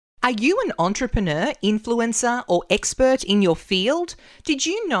Are you an entrepreneur, influencer, or expert in your field? Did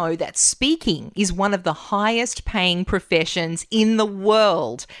you know that speaking is one of the highest paying professions in the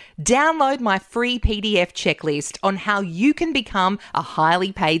world? Download my free PDF checklist on how you can become a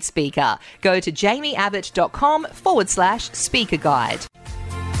highly paid speaker. Go to jamieabbott.com/speaker guide.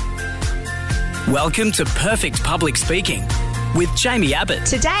 Welcome to Perfect Public Speaking with Jamie Abbott.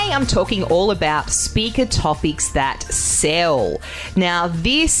 Today I'm talking all about speaker topics that sell. Now,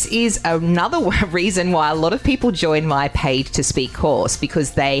 this is another reason why a lot of people join my Paid to Speak course,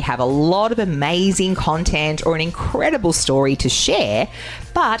 because they have a lot of amazing content or an incredible story to share,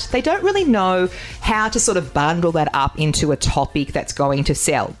 but they don't really know how to sort of bundle that up into a topic that's going to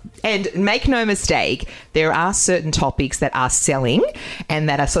sell. And make no mistake, there are certain topics that are selling and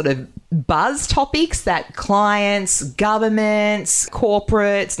that are sort of buzz topics that clients, governments,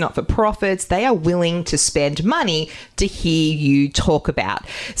 corporates, not-for-profits, they are willing to spend money to hear you talk about.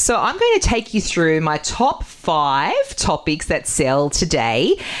 So I'm going to take you through my top 5 topics that sell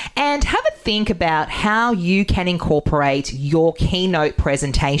today and have a think about how you can incorporate your keynote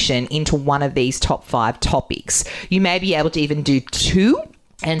presentation into one of these top 5 topics. You may be able to even do 2.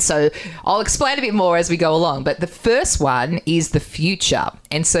 And so I'll explain a bit more as we go along. But the first one is the future.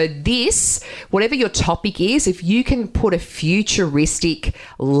 And so this, whatever your topic is, if you can put a futuristic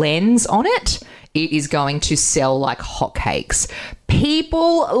lens on it, it is going to sell like hotcakes.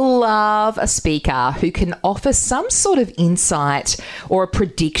 People love a speaker who can offer some sort of insight or a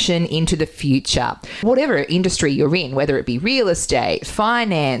prediction into the future. Whatever industry you're in, whether it be real estate,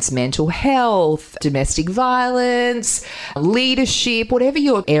 finance, mental health, domestic violence, leadership, whatever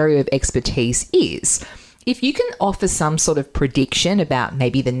your area of expertise is. If you can offer some sort of prediction about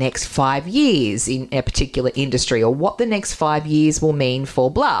maybe the next 5 years in a particular industry or what the next 5 years will mean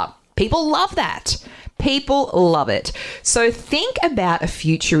for blah, people love that. People love it. So think about a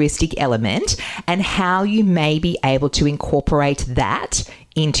futuristic element and how you may be able to incorporate that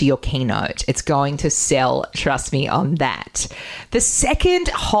into your keynote. It's going to sell, trust me on that. The second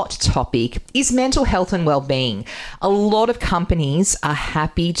hot topic is mental health and well-being. A lot of companies are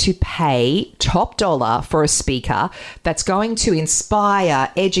happy to pay top dollar for a speaker that's going to inspire,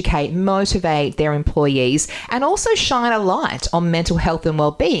 educate, motivate their employees and also shine a light on mental health and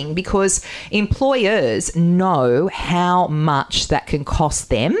well-being, because employers know how much that can cost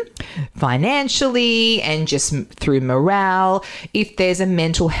them financially and just through morale if there's a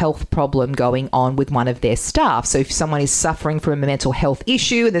mental health problem going on with one of their staff. So if someone is suffering from a mental health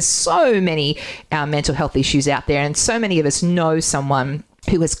issue, there's so many mental health issues out there, and so many of us know someone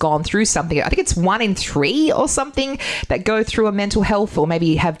who has gone through something. I think it's 1 in 3 or something that go through a mental health or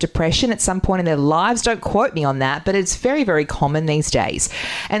maybe have depression at some point in their lives. Don't quote me on that, but it's very, very common these days.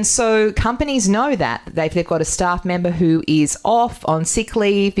 And so companies know that they've got a staff member who is off on sick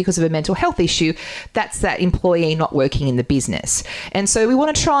leave because of a mental health issue. That's that employee not working in the business. And so we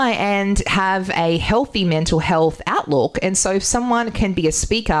want to try and have a healthy mental health outlook. And so if someone can be a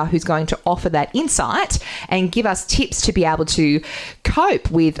speaker who's going to offer that insight and give us tips to be able to cope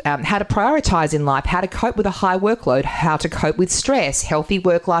with how to prioritize in life, how to cope with a high workload, how to cope with stress, healthy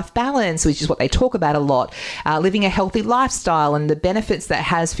work-life balance, which is what they talk about a lot, living a healthy lifestyle and the benefits that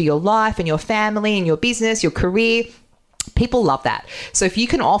has for your life and your family and your business, your career. People love that. So if you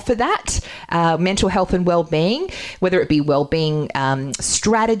can offer that mental health and well-being, whether it be well-being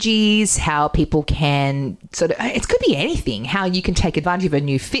strategies, how people can sort of, it could be anything, how you can take advantage of a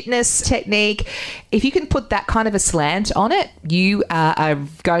new fitness technique. If you can put that kind of a slant on it, you are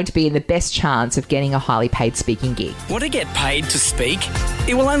going to be in the best chance of getting a highly paid speaking gig. Want to get paid to speak?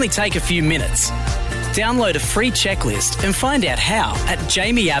 It will only take a few minutes. Download a free checklist and find out how at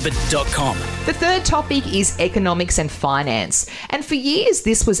jamieabbott.com. The third topic is economics and finance. And for years,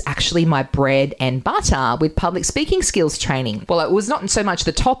 this was actually my bread and butter with public speaking skills training. Well, it was not so much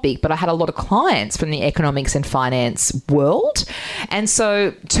the topic, but I had a lot of clients from the economics and finance world. And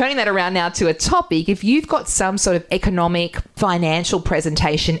so turning that around now to a topic, if you've got some sort of economic, financial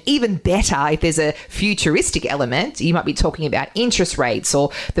presentation, even better if there's a futuristic element, you might be talking about interest rates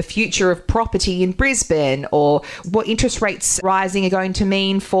or the future of property in Brisbane or what interest rates rising are going to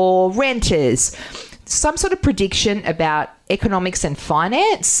mean for renters. Some sort of prediction about economics and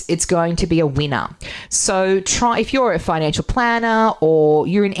finance, it's going to be a winner. So try, if you're a financial planner or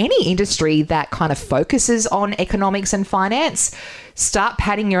you're in any industry that kind of focuses on economics and finance, start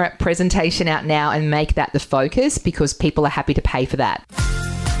padding your presentation out now and make that the focus, because people are happy to pay for that.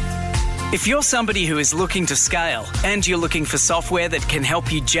 If you're somebody who is looking to scale and you're looking for software that can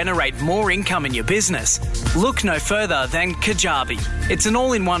help you generate more income in your business, look no further than Kajabi. It's an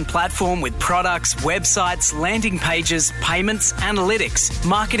all-in-one platform with products, websites, landing pages, payments, analytics,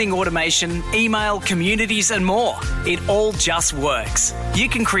 marketing automation, email, communities, and more. It all just works. You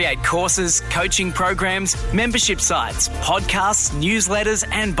can create courses, coaching programs, membership sites, podcasts, newsletters,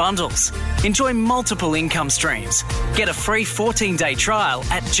 and bundles. Enjoy multiple income streams. Get a free 14-day trial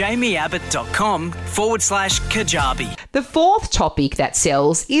at jamieabbott.com/Kajabi. The fourth topic that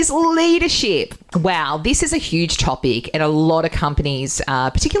sells is leadership. Wow, this is a huge topic, and a lot of companies,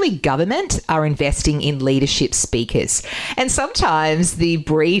 particularly government, are investing in leadership speakers. And sometimes the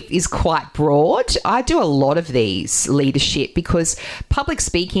brief is quite broad. I do a lot of these leadership because public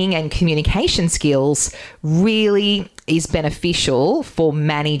speaking and communication skills really is beneficial for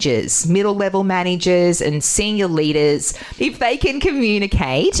managers, middle-level managers and senior leaders. If they can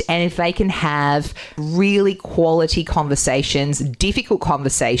communicate and if they can have really quality conversations, difficult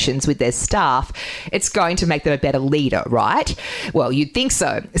conversations with their staff, it's going to make them a better leader, right? Well, you'd think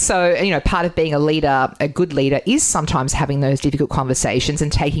so. So, part of being a leader, a good leader, is sometimes having those difficult conversations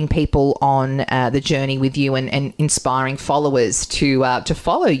and taking people on the journey with you and inspiring followers to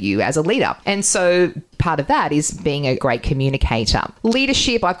follow you as a leader. And so part of that is being a great communicator.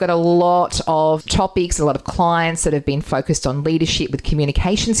 Leadership, I've got a lot of topics, a lot of clients that have been focused on leadership with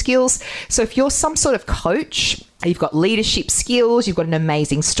communication skills. So if you're some sort of coach, you've got leadership skills, you've got an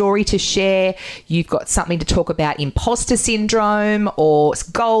amazing story to share, you've got something to talk about imposter syndrome or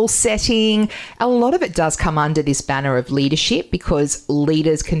goal setting, a lot of it does come under this banner of leadership because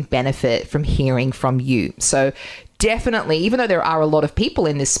leaders can benefit from hearing from you. So definitely, even though there are a lot of people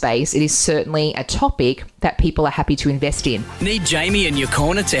in this space, it is certainly a topic that people are happy to invest in. Need Jamie in your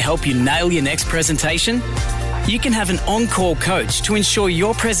corner to help you nail your next presentation? You can have an on-call coach to ensure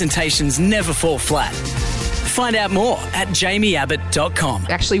your presentations never fall flat. Find out more at jamieabbott.com.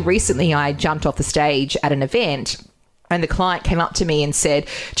 Actually, recently I jumped off the stage at an event and the client came up to me and said,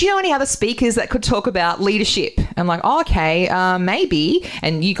 do you know any other speakers that could talk about leadership? I'm like, oh, okay, maybe.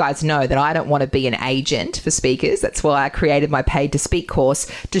 And you guys know that I don't want to be an agent for speakers. That's why I created my Paid to Speak course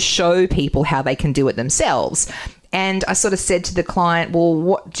to show people how they can do it themselves. And I sort of said to the client, well,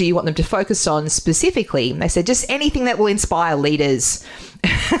 what do you want them to focus on specifically? And they said, just anything that will inspire leaders.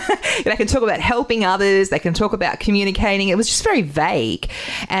 They can talk about helping others. They can talk about communicating. It was just very vague.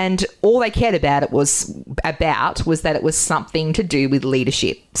 And all they cared about was that it was something to do with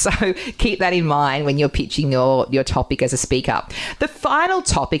leadership. So keep that in mind when you're pitching your topic as a speaker. The final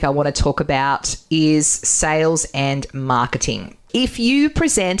topic I want to talk about is sales and marketing. If you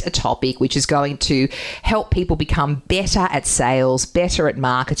present a topic which is going to help people become better at sales, better at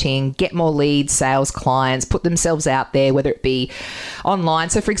marketing, get more leads, sales clients, put themselves out there, whether it be online.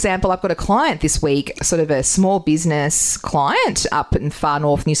 So for example, I've got a client this week, sort of a small business client up in far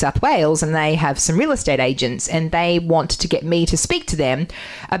north New South Wales, and they have some real estate agents and they want to get me to speak to them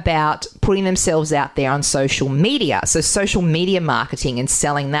about putting themselves out there on social media. So social media marketing and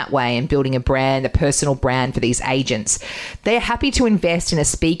selling that way and building a brand, a personal brand for these agents. They're happy to invest in a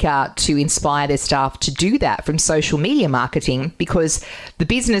speaker to inspire their staff to do that from social media marketing because the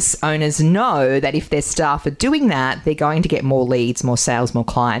business owners know that if their staff are doing that, they're going to get more leads, more sales, more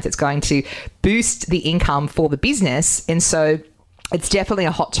clients. It's going to boost the income for the business. And so it's definitely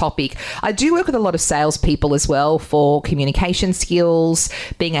a hot topic. I do work with a lot of salespeople as well for communication skills,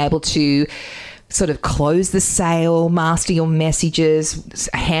 being able to sort of close the sale, master your messages,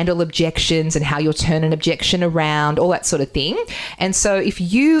 handle objections and how you'll turn an objection around, all that sort of thing. And so if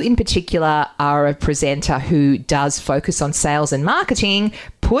you in particular are a presenter who does focus on sales and marketing,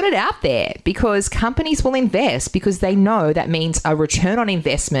 put it out there because companies will invest because they know that means a return on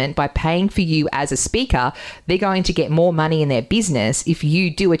investment by paying for you as a speaker. They're going to get more money in their business if you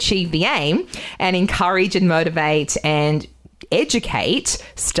do achieve the aim and encourage and motivate and educate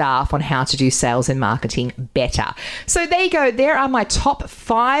staff on how to do sales and marketing better. So there you go. There are my top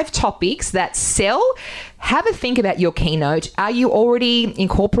 5 topics that sell. Have a think about your keynote. Are you already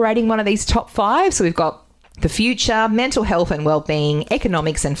incorporating one of these top 5? So we've got the future, mental health and well-being,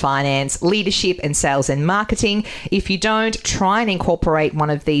 economics and finance, leadership and sales and marketing. If you don't, try and incorporate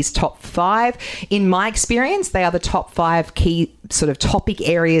one of these top 5. In my experience, they are the top 5 key sort of topic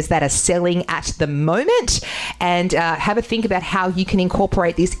areas that are selling at the moment. And have a think about how you can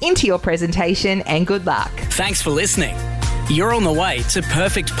incorporate this into your presentation, and good luck. Thanks for listening. You're on the way to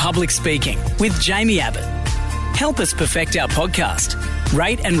perfect public speaking with Jamie Abbott. Help us perfect our podcast.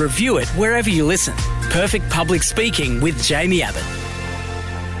 Rate and review it wherever you listen. Perfect Public Speaking with Jamie Abbott.